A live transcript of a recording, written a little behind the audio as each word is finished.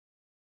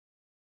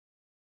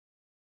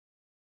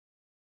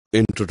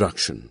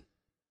Introduction.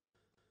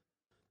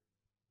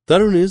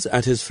 Tarun is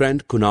at his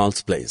friend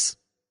Kunal's place.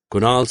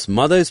 Kunal's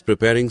mother is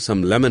preparing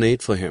some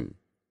lemonade for him.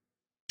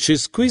 She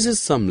squeezes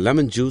some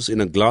lemon juice in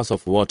a glass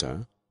of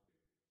water,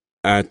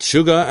 adds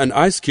sugar and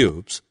ice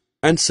cubes,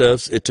 and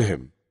serves it to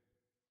him.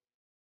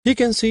 He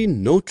can see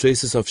no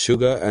traces of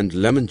sugar and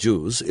lemon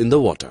juice in the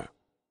water.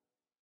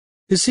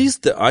 He sees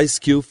the ice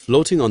cube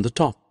floating on the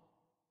top.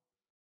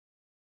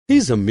 He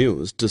is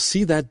amused to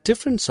see that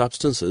different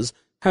substances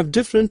have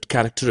different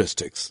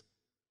characteristics.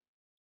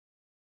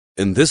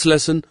 In this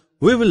lesson,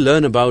 we will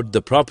learn about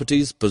the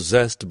properties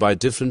possessed by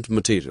different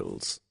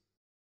materials.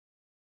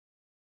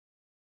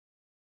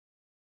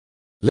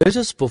 Let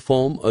us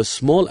perform a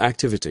small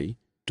activity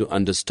to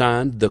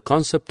understand the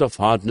concept of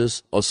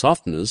hardness or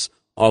softness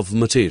of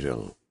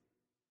material.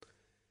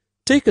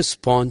 Take a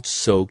sponge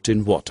soaked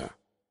in water.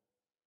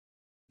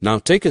 Now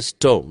take a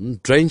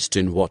stone drenched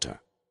in water.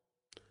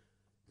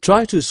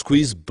 Try to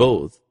squeeze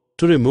both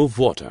to remove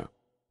water.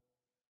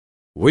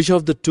 Which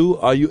of the two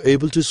are you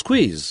able to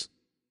squeeze?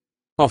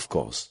 Of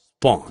course,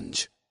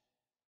 sponge.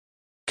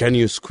 Can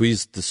you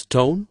squeeze the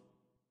stone?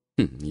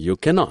 You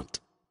cannot.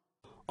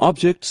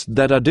 Objects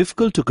that are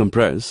difficult to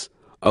compress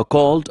are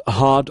called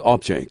hard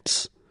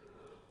objects.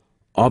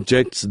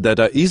 Objects that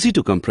are easy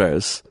to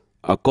compress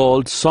are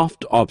called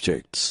soft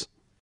objects.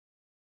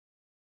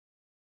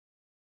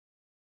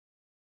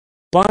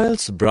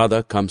 Payal's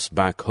brother comes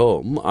back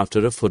home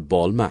after a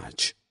football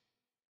match.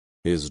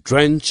 He is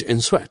drenched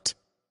in sweat.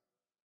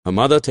 Her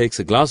mother takes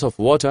a glass of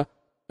water,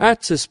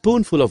 adds a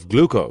spoonful of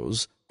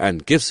glucose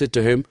and gives it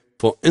to him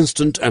for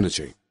instant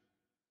energy.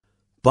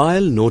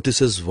 Payal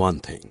notices one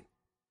thing.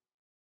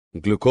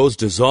 Glucose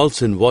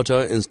dissolves in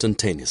water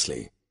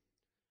instantaneously.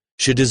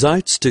 She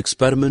decides to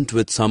experiment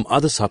with some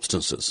other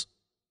substances.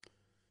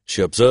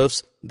 She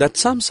observes that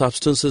some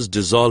substances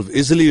dissolve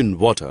easily in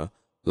water,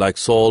 like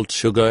salt,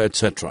 sugar,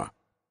 etc.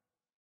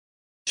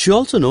 She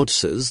also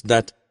notices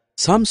that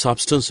some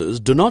substances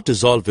do not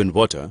dissolve in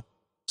water,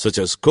 such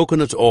as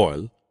coconut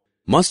oil,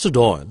 mustard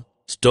oil,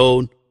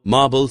 stone,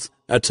 marbles,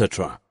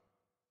 etc.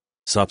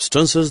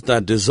 Substances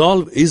that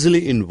dissolve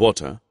easily in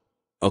water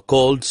are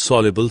called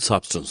soluble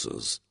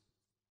substances.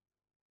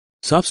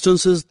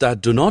 Substances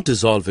that do not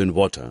dissolve in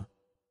water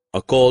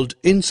are called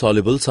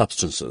insoluble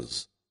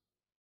substances.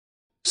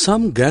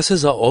 Some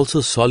gases are also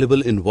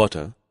soluble in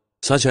water,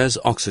 such as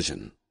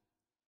oxygen.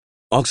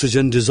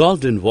 Oxygen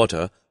dissolved in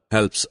water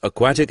helps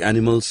aquatic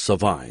animals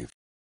survive.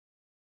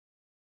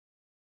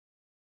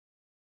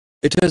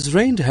 It has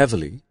rained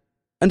heavily,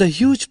 and a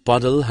huge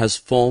puddle has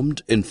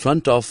formed in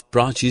front of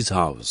Prachi's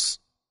house.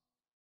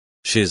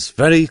 She is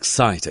very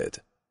excited.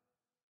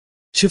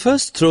 She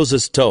first throws a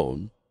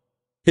stone.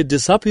 It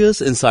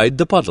disappears inside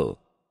the puddle.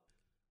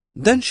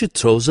 Then she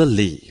throws a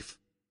leaf.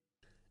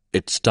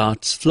 It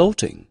starts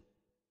floating.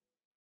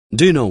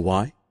 Do you know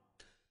why?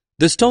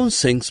 The stone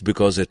sinks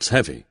because it's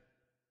heavy.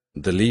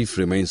 The leaf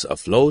remains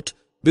afloat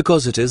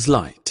because it is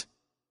light.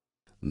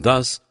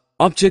 Thus,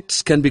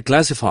 objects can be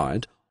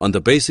classified on the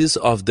basis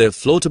of their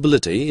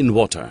floatability in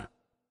water.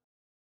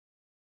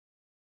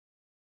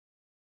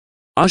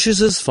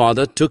 Ashish's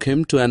father took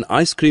him to an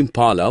ice cream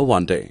parlor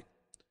one day.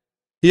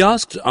 He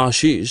asked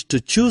Ashish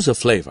to choose a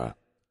flavor.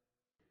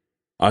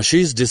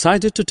 Ashish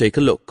decided to take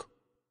a look.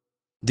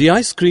 The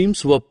ice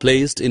creams were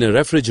placed in a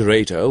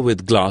refrigerator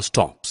with glass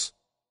tops.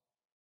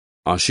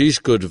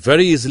 Ashish could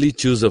very easily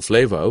choose a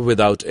flavor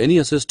without any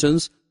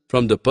assistance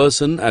from the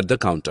person at the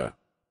counter.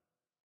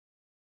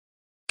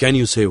 Can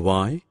you say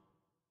why?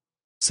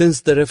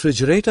 Since the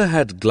refrigerator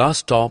had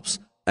glass tops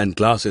and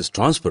glass is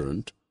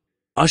transparent,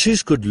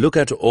 Ashish could look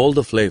at all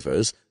the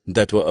flavors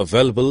that were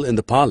available in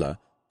the parlor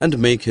and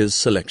make his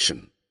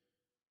selection.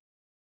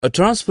 A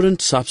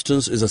transparent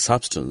substance is a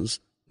substance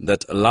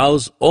that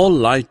allows all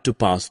light to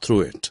pass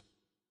through it.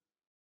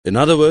 In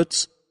other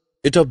words,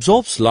 it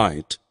absorbs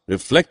light,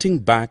 reflecting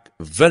back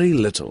very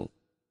little.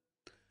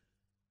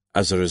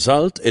 As a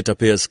result, it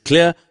appears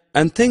clear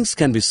and things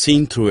can be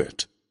seen through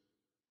it.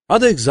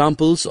 Other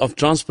examples of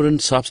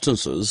transparent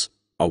substances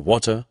are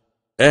water,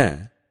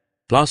 air,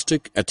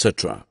 plastic,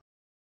 etc.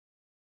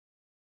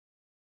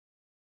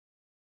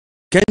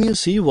 Can you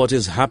see what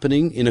is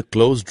happening in a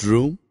closed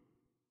room?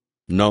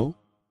 No?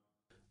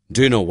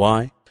 Do you know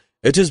why?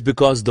 It is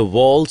because the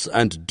walls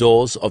and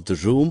doors of the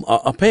room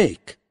are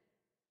opaque.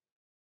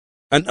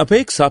 An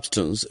opaque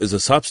substance is a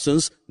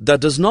substance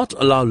that does not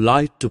allow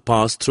light to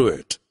pass through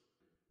it.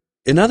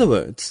 In other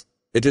words,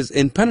 it is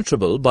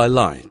impenetrable by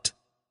light.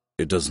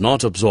 It does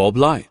not absorb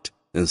light.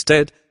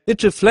 Instead,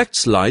 it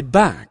reflects light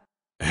back.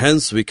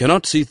 Hence, we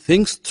cannot see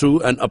things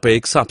through an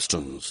opaque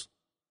substance.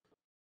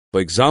 For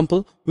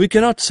example, we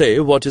cannot say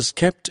what is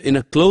kept in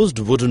a closed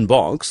wooden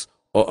box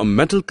or a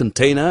metal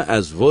container,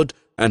 as wood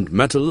and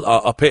metal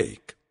are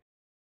opaque.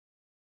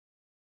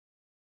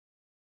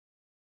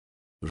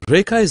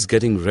 Rekha is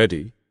getting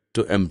ready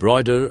to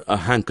embroider a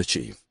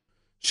handkerchief.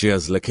 She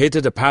has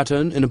located a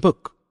pattern in a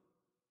book.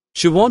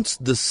 She wants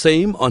the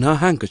same on her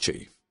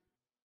handkerchief.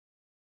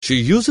 She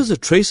uses a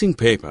tracing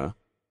paper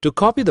to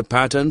copy the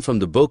pattern from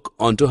the book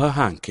onto her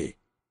hanky.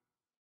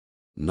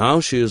 Now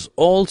she is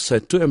all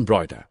set to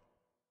embroider.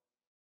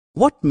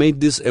 What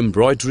made this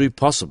embroidery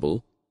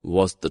possible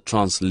was the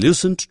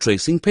translucent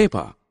tracing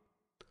paper.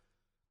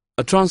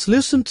 A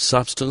translucent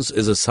substance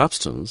is a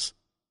substance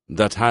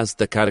that has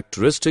the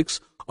characteristics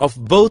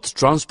of both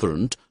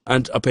transparent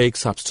and opaque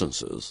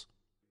substances.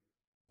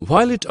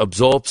 While it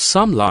absorbs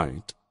some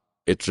light,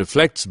 it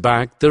reflects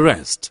back the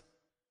rest.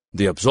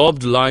 The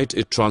absorbed light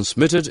is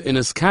transmitted in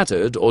a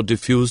scattered or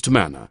diffused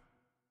manner.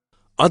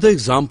 Other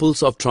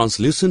examples of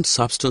translucent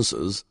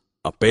substances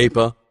are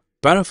paper,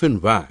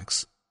 paraffin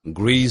wax,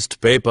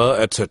 greased paper,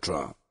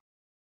 etc.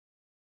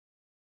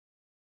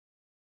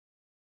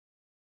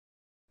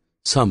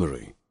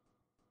 Summary.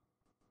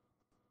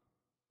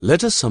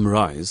 Let us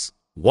summarize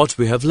what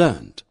we have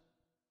learned.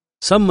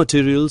 Some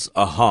materials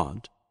are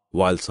hard,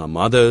 while some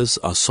others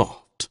are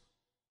soft.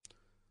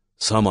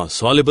 Some are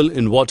soluble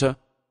in water,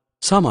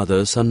 some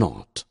others are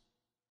not.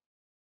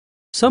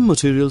 Some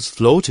materials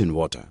float in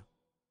water,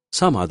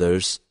 some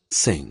others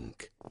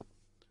sink.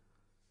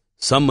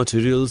 Some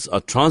materials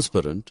are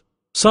transparent,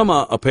 some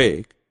are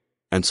opaque,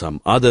 and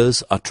some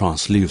others are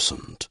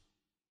translucent.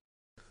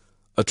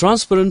 A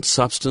transparent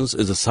substance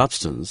is a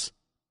substance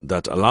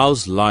that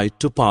allows light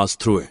to pass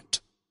through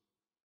it.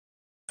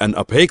 An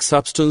opaque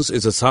substance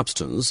is a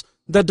substance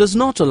that does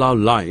not allow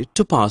light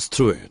to pass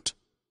through it.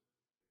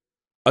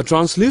 A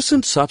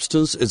translucent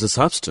substance is a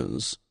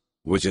substance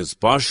which is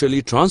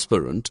partially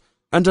transparent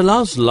and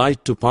allows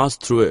light to pass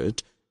through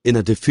it in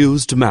a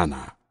diffused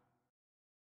manner.